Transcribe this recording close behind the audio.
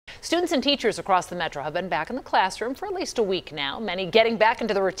Students and teachers across the metro have been back in the classroom for at least a week now, many getting back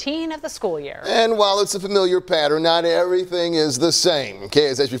into the routine of the school year. And while it's a familiar pattern, not everything is the same.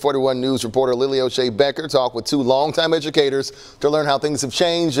 KSHB 41 News reporter Lily O'Shea Becker talked with two longtime educators to learn how things have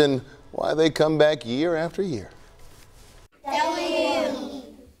changed and why they come back year after year. W.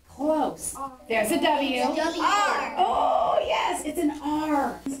 Close. There's a W. R. Oh, yes, it's an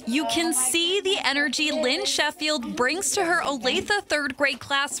R. You can see the energy Lynn Sheffield brings to her Olathe third grade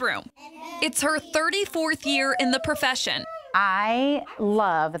classroom. It's her 34th year in the profession. I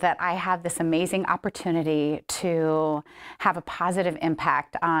love that I have this amazing opportunity to have a positive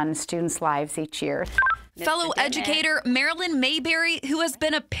impact on students' lives each year. Fellow educator Marilyn Mayberry, who has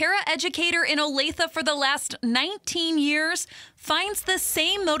been a paraeducator in Olathe for the last 19 years, finds the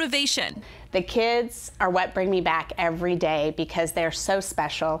same motivation. The kids are what bring me back every day because they're so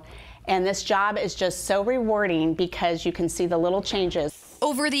special. And this job is just so rewarding because you can see the little changes.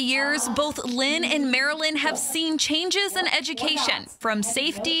 Over the years, both Lynn and Marilyn have seen changes in education, from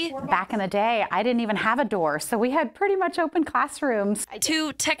safety Back in the day, I didn't even have a door, so we had pretty much open classrooms.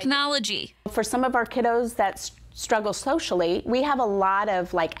 to technology. For some of our kiddos that struggle socially, we have a lot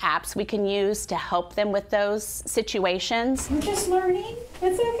of apps we can use to help them with those situations. We're just learning.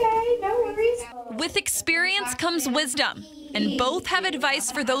 It's okay, no worries. With experience comes wisdom, and both have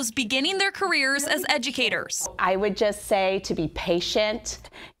advice for those beginning their careers as educators. I would just say to be patient.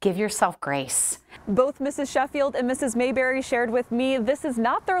 Give yourself grace. Both Mrs. Sheffield and Mrs. Mayberry shared with me this is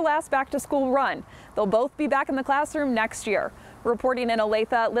not their last back-to-school run. They'll both be back in the classroom next year. Reporting in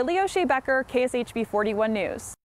Olathe, Lily O'Shea Becker, KSHB 41 News.